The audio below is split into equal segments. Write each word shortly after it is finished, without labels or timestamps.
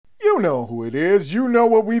know who it is. You know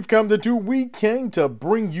what we've come to do. We came to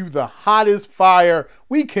bring you the hottest fire.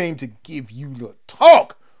 We came to give you the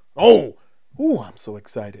talk. Oh, I'm so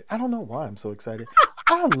excited. I don't know why I'm so excited.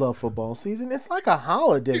 I love football season. It's like a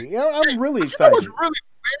holiday. I'm really excited.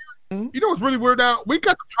 You know what's really weird now? We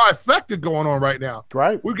got the trifecta going on right now.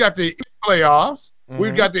 Right. We got the playoffs.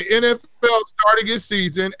 We've got the NFL starting its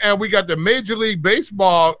season, and we got the Major League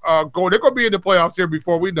Baseball going. They're going to be in the playoffs here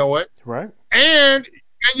before we know it. Right. And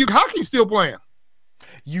hockey's still playing.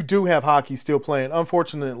 You do have hockey still playing.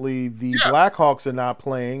 Unfortunately, the Blackhawks are not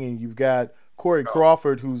playing, and you've got Corey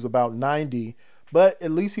Crawford, who's about 90, but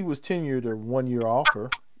at least he was tenured or 1 year offer,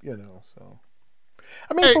 so.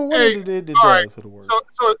 I mean, for what it does, right. It'll work.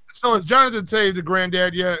 So is Jonathan Taves the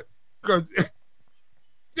granddad yet? Because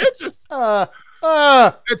it's just at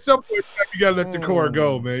some point you gotta let the core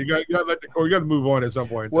go, man. You gotta let the core. You gotta move on at some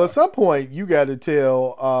point. Well, at some point you gotta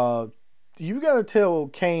tell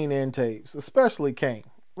Kane and Taves, especially Kane.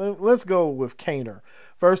 Let's go with Kaner.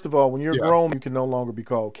 First of all, when you're grown, you can no longer be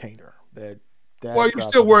called Kaner. Well, you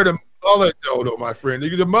still wear the mullet though, my friend.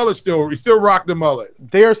 The mullet you still rock the mullet.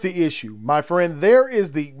 There's the issue, my friend. There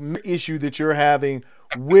is the issue that you're having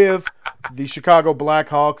with the Chicago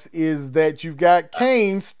Blackhawks is that you've got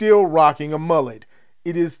Kane still rocking a mullet.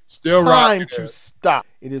 It is still time to stop.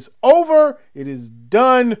 It is over. It is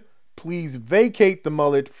done. Please vacate the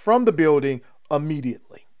mullet from the building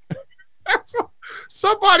immediately.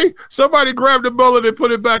 Somebody grab the mullet and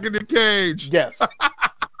put it back in the cage. Yes.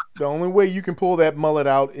 The only way you can pull that mullet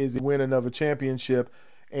out is to win another championship,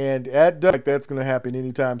 and that's going to happen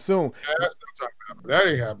anytime soon. That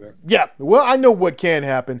ain't happening. Yeah, well, I know what can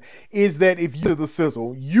happen is that if you do the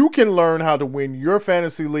SIZZLE, you can learn how to win your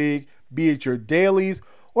fantasy league, be it your dailies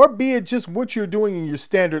or be it just what you're doing in your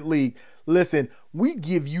standard league. Listen, we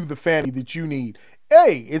give you the fantasy that you need.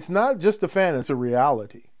 Hey, it's not just a fantasy, it's a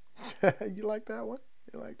reality. You like that one?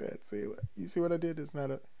 You like that? You see what I did? It's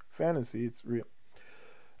not a fantasy, it's real.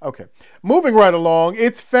 Okay, moving right along,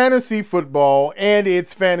 it's fantasy football and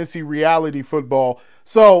it's fantasy reality football.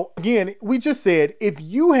 So, again, we just said if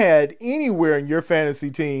you had anywhere in your fantasy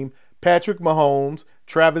team, Patrick Mahomes,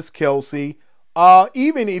 Travis Kelce,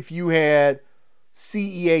 even if you had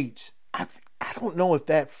CEH, I don't know if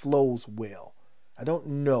that flows well. I don't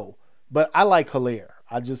know, but I like Hilaire.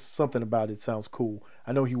 Something about it sounds cool.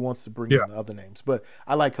 I know he wants to bring in the other names, but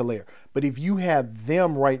I like Hilaire. But if you have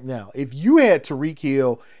them right now, if you had Tyreek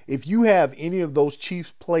Hill, if you have any of those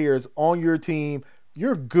Chiefs players on your team,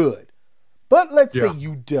 you're good. But let's say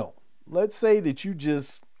you don't. Let's say that you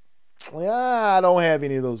just, I don't have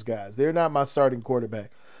any of those guys. They're not my starting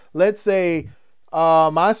quarterback. Let's say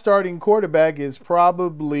my starting quarterback is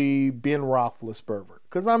probably Ben Roethlisberger.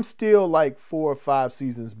 Because I'm still like 4 or 5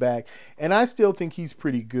 seasons back, and I still think he's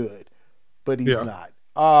pretty good, but he's not.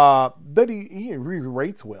 But he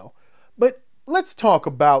rates well. But let's talk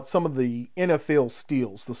about some of the NFL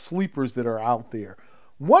steals, the sleepers that are out there.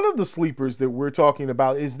 One of the sleepers that we're talking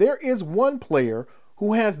about is there is one player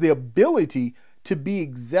who has the ability to be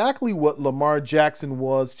exactly what Lamar Jackson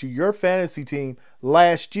was to your fantasy team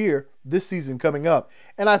last year, this season coming up.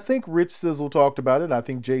 And I think Rich Sizzle talked about it. I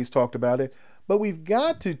think Jay's talked about it. But we've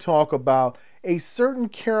got to talk about a certain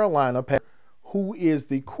Carolina player who is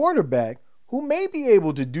the quarterback who may be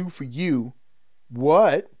able to do for you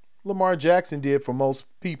what Lamar Jackson did for most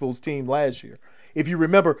people's team last year. If you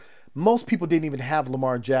remember, most people didn't even have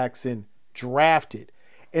Lamar Jackson drafted.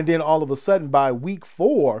 And then all of a sudden by week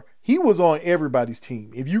 4, he was on everybody's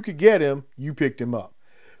team. If you could get him, you picked him up.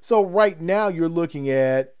 So right now you're looking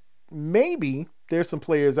at maybe there's some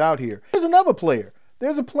players out here. There's another player.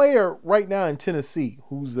 There's a player right now in Tennessee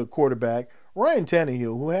who's the quarterback, Ryan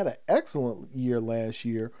Tannehill, who had an excellent year last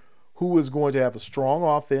year, who is going to have a strong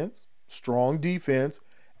offense, strong defense,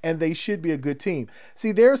 and they should be a good team.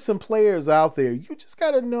 See, there's some players out there. You just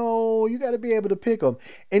got to know, you got to be able to pick them.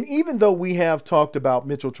 And even though we have talked about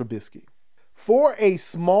Mitchell Trubisky, for a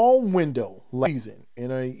small window season,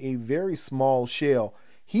 in a very small shell,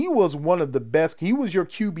 he was one of the best. He was your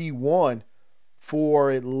QB1 for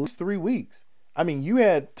at least 3 weeks. I mean, you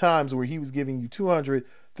had times where he was giving you 200,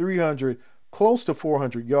 300, close to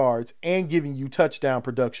 400 yards and giving you touchdown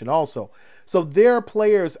production also. So there are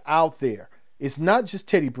players out there. It's not just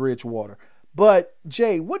Teddy Bridgewater. But,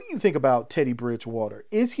 Jay, what do you think about Teddy Bridgewater?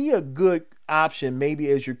 Is he a good option maybe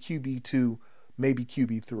as your QB2, maybe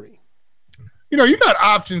QB3? You know, you got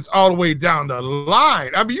options all the way down the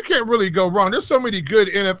line. I mean, you can't really go wrong. There's so many good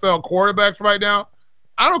NFL quarterbacks right now.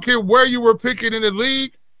 I don't care where you were picking in the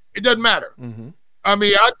league. It doesn't matter. Mm-hmm. I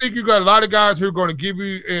mean, I think you got a lot of guys who are going to give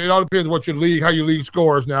you, and it all depends what your league, how your league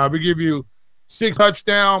scores now. If we give you 6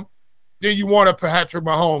 touchdowns, then you want a Patrick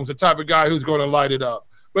Mahomes, the type of guy who's going to light it up.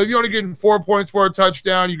 But if you're only getting 4 points for a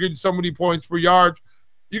touchdown, you're getting so many points per yard,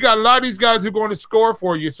 you got a lot of these guys who are going to score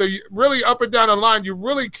for you. So you really, up and down the line, you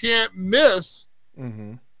really can't miss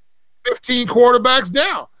 15 quarterbacks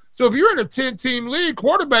down. So if you're in a 10-team league,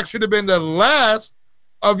 quarterback should have been the last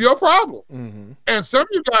of your problem. And some of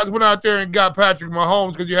you guys went out there and got Patrick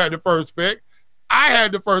Mahomes because you had the first pick. I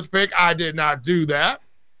had the first pick. I did not do that.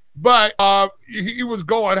 But he was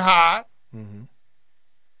going high.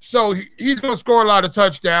 So he's going to score a lot of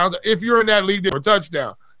touchdowns. If you're in that league for a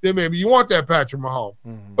touchdown, then maybe you want that Patrick Mahomes.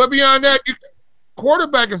 But beyond that,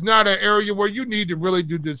 quarterback is not an area where you need to really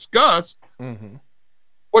discuss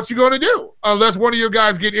what you're going to do unless one of your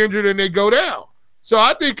guys get injured and they go down. So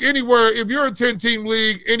I think anywhere, if you're a 10-team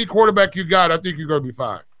league, any quarterback you got, I think you're going to be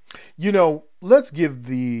fine. You know, let's give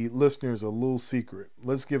the listeners a little secret.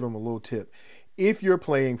 Let's give them a little tip. If you're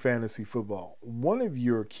playing fantasy football, one of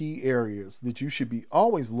your key areas that you should be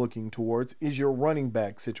always looking towards is your running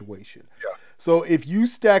back situation. So if you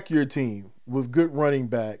stack your team with good running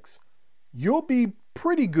backs, you'll be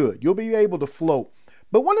pretty good. You'll be able to float.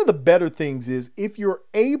 But one of the better things is if you're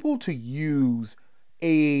able to use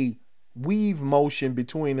a weave motion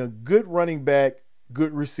between a good running back,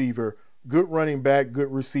 good receiver, good running back,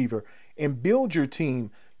 good receiver, and build your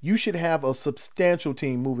team, you should have a substantial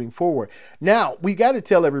team moving forward. Now, we got to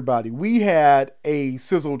tell everybody, we had a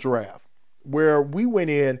SIZZLE draft where we went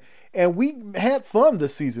in and we had fun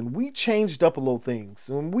this season. We changed up a little things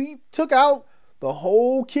and we took out the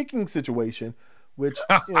whole kicking situation, which,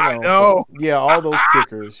 you know, I know. Yeah, all those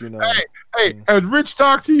kickers, you know. Hey, has Rich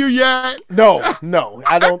talked to you yet? No,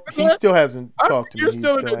 I don't. He still hasn't talked to me. You're He's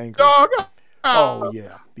still still in the angry. dog. Oh,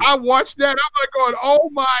 yeah. I watched that. I'm like going, oh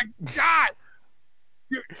my God.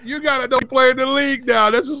 You got to play in the league now.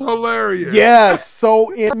 This is hilarious. Yes.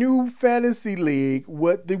 So in new fantasy league,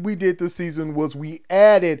 what we did this season was we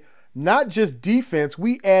added not just defense,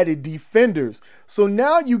 we added defenders. So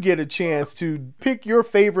now you get a chance to pick your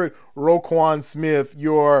favorite Roquan Smith,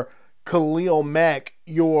 your Khalil Mack,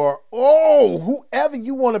 whoever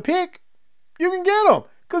you want to pick, you can get them.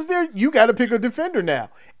 Because you got to pick a defender now.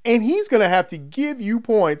 And he's going to have to give you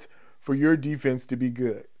points for your defense to be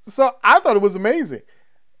good. So I thought it was amazing.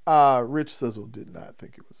 Rich SIZZLE did not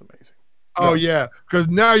think it was amazing. Oh, yeah. Because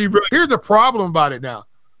now here's the problem about it now.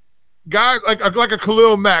 Guys like a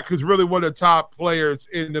Khalil Mack, who's really one of the top players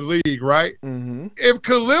in the league, right? If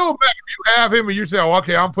Khalil Mack, if you have him and you say, oh,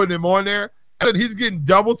 okay, I'm putting him on there, and he's getting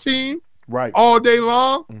double teamed all day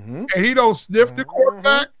long, and he don't sniff the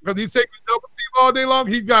quarterback because he's taking double team all day long,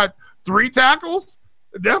 he's got 3 tackles.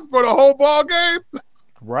 That's for the whole ball game.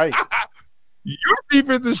 Right. Your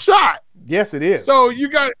defense is shot. Yes, it is. So you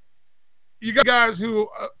got guys who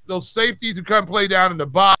those safeties who come play down in the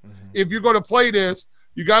box. If you're going to play this,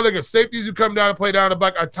 you got to look at safeties who come down and play down in the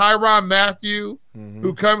box. A Tyrann Mathieu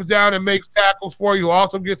who comes down and makes tackles for you,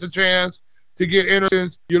 also gets a chance to get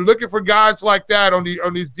interceptions. You're looking for guys like that on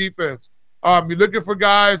these defense. You're looking for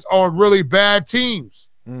guys on really bad teams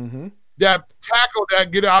that tackle,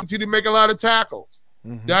 that get an opportunity to make a lot of tackles.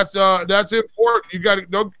 That's important. You got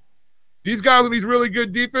to these guys with these really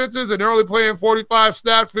good defenses, and they're only playing 45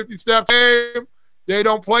 snaps, 50 snaps a game. They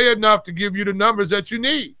don't play enough to give you the numbers that you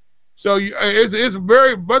need. So it's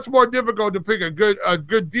very much more difficult to pick a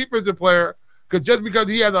good defensive player, because just because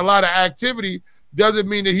he has a lot of activity doesn't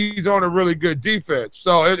mean that he's on a really good defense.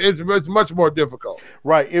 So it's much more difficult.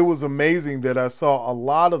 Right. It was amazing that I saw a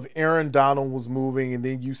lot of Aaron Donald was moving, and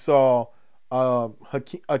then you saw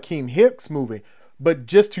Hakeem Hicks moving. But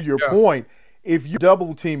just to your point, if you're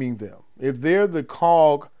double teaming them, if they're the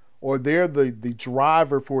cog or they're the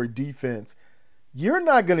driver for a defense, you're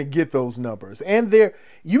not going to get those numbers. And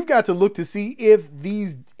you've got to look to see if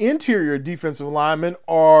these interior defensive linemen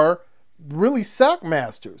are really sack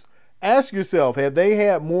masters. Ask yourself, have they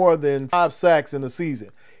had more than 5 sacks in a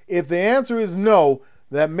season? If the answer is no,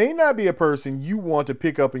 that may not be a person you want to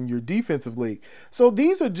pick up in your defensive league. So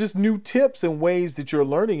these are just new tips and ways that you're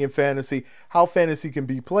learning in fantasy, how fantasy can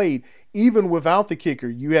be played. Even without the kicker,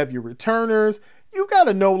 you have your returners. You got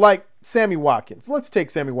to know, like Sammy Watkins. Let's take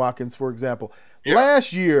Sammy Watkins, for example.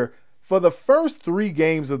 Last year, for the first 3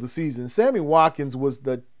 games of the season, Sammy Watkins was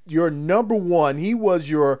your number one. He was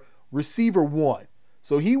your receiver 1.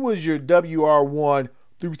 So he was your WR1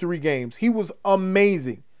 through 3 games. He was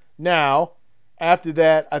amazing. Now, after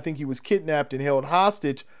that, I think he was kidnapped and held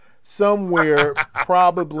hostage somewhere,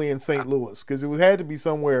 probably in St. Louis, because it had to be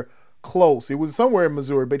somewhere close. It was somewhere in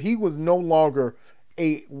Missouri, but he was no longer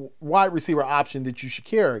a wide receiver option that you should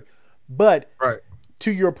carry. But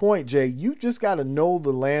to your point, Jay, you just got to know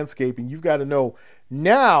the landscape, and you've got to know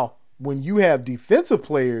now when you have defensive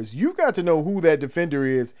players, you got to know who that defender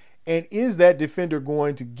is, and is that defender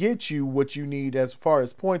going to get you what you need as far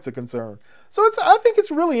as points are concerned. So I think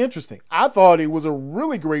it's really interesting. I thought it was a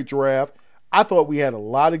really great draft. I thought we had a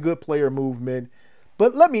lot of good player movement.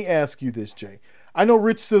 But let me ask you this, Jay. I know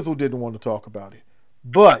Rich Sizzle didn't want to talk about it,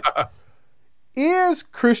 but is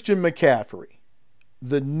Christian McCaffrey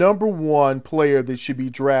the number one player that should be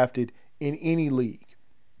drafted in any league?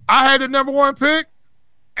 I had the number one pick,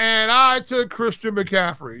 and I took Christian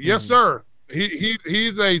McCaffrey. Yes, sir.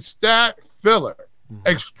 He's a stat filler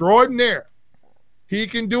extraordinaire. He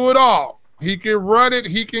can do it all. He can run it,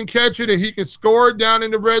 he can catch it, and he can score it down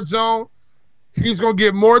in the red zone. He's going to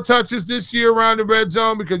get more touches this year around the red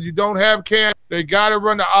zone because you don't have Cam. They got to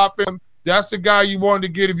run the offense. That's the guy you wanted to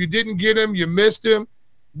get. If you didn't get him, you missed him.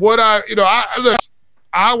 Look, I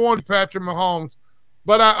wanted Patrick Mahomes,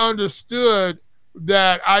 but I understood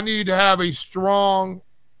that I need to have a strong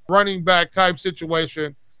running back type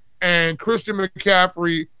situation. And Christian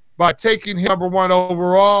McCaffrey, by taking him number one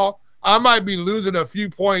overall, I might be losing a few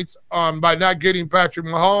points by not getting Patrick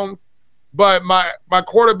Mahomes. But my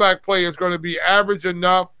quarterback play is going to be average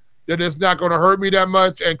enough that it's not going to hurt me that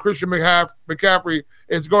much. And Christian McCaffrey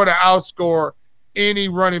is going to outscore any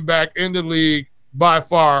running back in the league by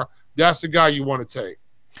far. That's the guy you want to take.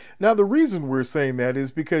 Now, the reason we're saying that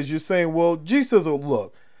is because you're saying, well, G Sizzle,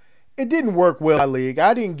 look, it didn't work well in my league.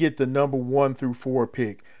 I didn't get the number 1 through 4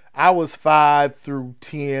 pick. I was 5 through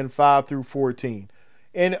 10, 5 through 14.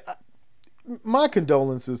 And my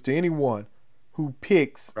condolences to anyone who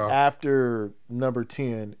picks after number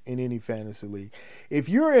 10 in any fantasy league. If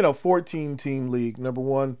you're in a 14-team league, number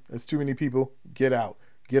 1, that's too many people, get out.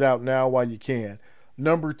 Get out now while you can.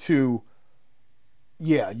 Number 2,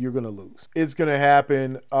 yeah, you're going to lose. It's going to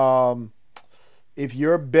happen. If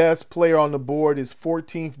your best player on the board is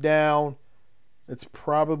 14th down, it's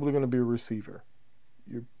probably going to be a receiver.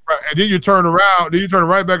 Right, and then you turn around,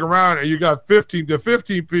 right back around, and you got the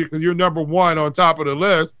 15th pick because you're number 1 on top of the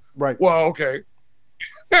list. Right. Well, okay.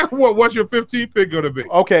 What's your 15th pick going to be?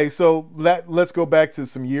 Okay, so let's go back to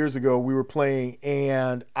some years ago. We were playing,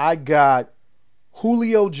 and I got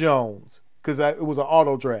Julio Jones because it was an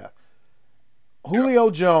auto draft. Julio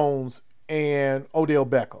Jones and Odell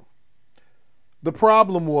Beckham. The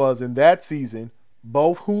problem was in that season,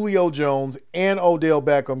 both Julio Jones and Odell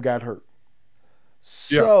Beckham got hurt.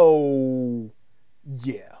 So,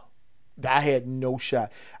 yeah. I had no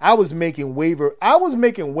shot. I was making waiver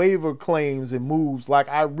claims and moves like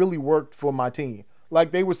I really worked for my team.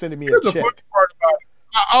 Like they were sending me a check. The funny part about it,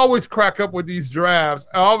 I always crack up with these drafts.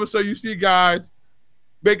 All of a sudden you see guys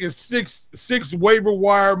making six waiver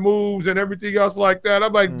wire moves and everything else like that.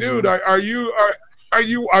 I'm like, dude, are you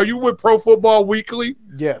with Pro Football Weekly?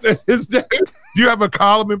 Yes. Do you have a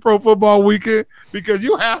column in Pro Football Weekend? Because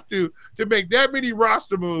you have to make that many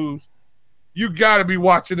roster moves. You got to be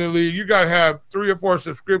watching the league. You got to have 3 or 4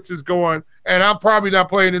 subscriptions going. And I'm probably not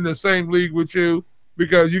playing in the same league with you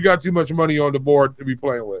because you got too much money on the board to be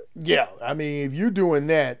playing with. Yeah. I mean, if you're doing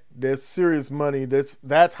that, that's serious money.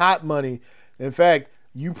 That's hot money. In fact,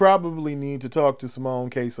 you probably need to talk to Simone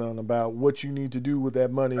Kayson about what you need to do with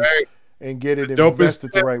that money and get it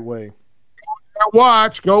invested the right way.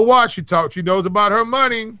 Go watch. She knows about her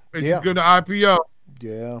money, and she's going to IPO.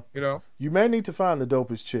 Yeah. You may need to find the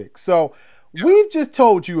dopest chick. So we've just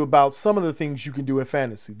told you about some of the things you can do in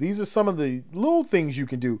fantasy. These are some of the little things you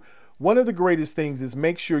can do. One of the greatest things is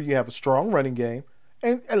make sure you have a strong running game.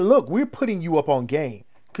 And look, we're putting you up on game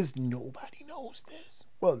because nobody knows this.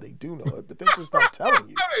 Well, they do know it, but they're just not telling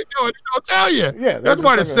you. They don't tell you. Yeah, that's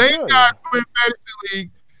why the same guys win fantasy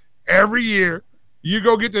league every year. You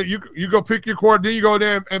go get you go pick your quarterback. Then you go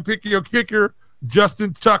there and pick your kicker,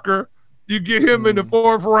 Justin Tucker. You get him in the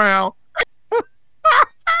 4th round.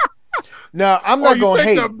 Now I'm not going to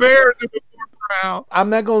hate. The Bears in the 4th round. I'm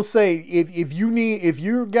not going to say if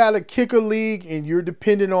you got a kicker league and you're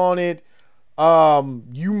dependent on it,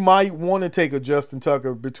 you might want to take a Justin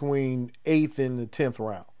Tucker between 8th and the 10th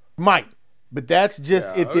round. Might, but that's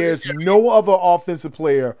just if there's no other offensive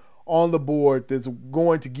player on the board that's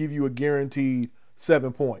going to give you a guaranteed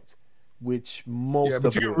 7 points, which most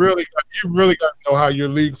of you really got to know how your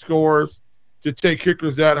league scores to take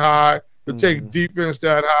kickers that high, to take defense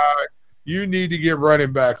that high. You need to get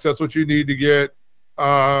running backs. That's what you need to get.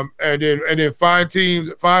 And then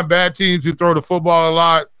find bad teams who throw the football a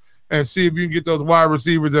lot and see if you can get those wide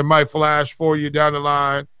receivers that might flash for you down the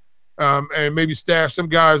line. And maybe stash some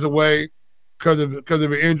guys away because of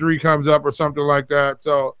an injury comes up or something like that.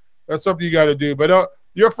 So that's something you got to do. But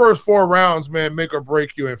your first 4 rounds, man, make or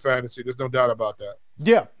break you in fantasy. There's no doubt about that.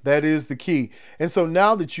 Yeah, that is the key. And so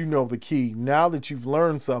now that you know the key, now that you've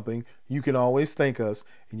learned something, you can always thank us,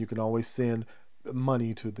 and you can always send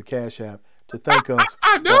money to the Cash App to thank us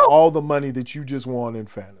for all the money that you just won in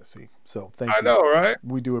fantasy. So thank you. I know, right?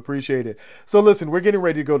 We do appreciate it. So listen, we're getting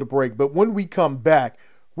ready to go to break, but when we come back,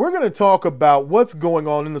 we're going to talk about what's going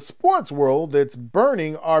on in the sports world that's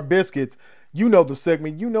burning our biscuits. You know the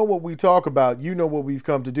segment. You know what we talk about. You know what we've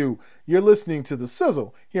come to do. You're listening to The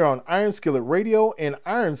Sizzle here on Iron Skillet Radio and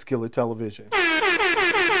Iron Skillet Television.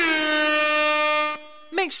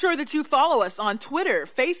 Make sure that you follow us on Twitter,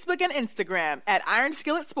 Facebook, and Instagram at Iron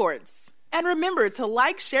Skillet Sports. And remember to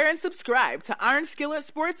like, share, and subscribe to Iron Skillet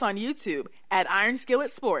Sports on YouTube at Iron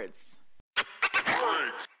Skillet Sports.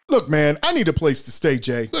 Look, man, I need a place to stay,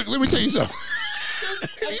 Jay. Look, let me tell you something.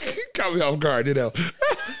 Caught me off guard, you know.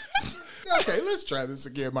 Okay, let's try this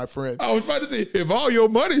again, my friend. I was about to say, if all your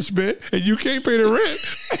money's spent and you can't pay the rent,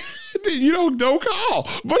 then you don't call.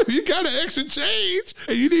 But if you got an extra change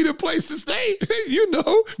and you need a place to stay,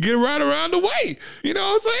 get right around the way. You know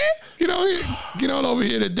what I'm saying? Get on over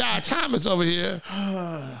here to Doc Thomas over here.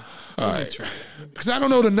 All right. Because I don't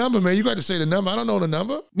know the number, man. You got to say the number. I don't know the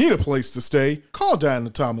number. Need a place to stay? Call Diana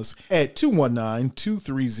Thomas at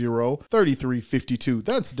 219-230-3352.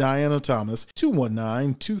 That's Diana Thomas,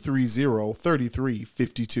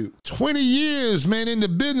 219-230-3352. 20 years, man, in the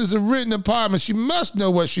business of renting apartments. She must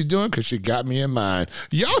know what she's doing because she got me in mind.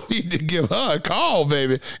 Y'all need to give her a call,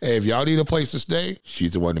 baby. Hey, if y'all need a place to stay,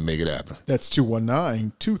 she's the one to make it happen. That's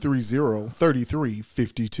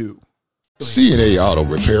 219-230-3352. C&A Auto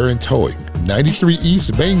Repair and Towing, 93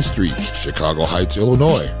 East Main Street, Chicago Heights,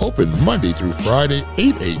 Illinois. Open Monday through Friday,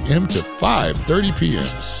 8 a.m. to 5:30 p.m.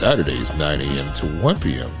 Saturdays, 9 a.m. to 1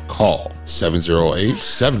 p.m. Call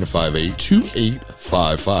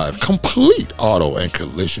 708-758-2855. Complete auto and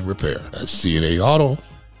collision repair at C&A Auto.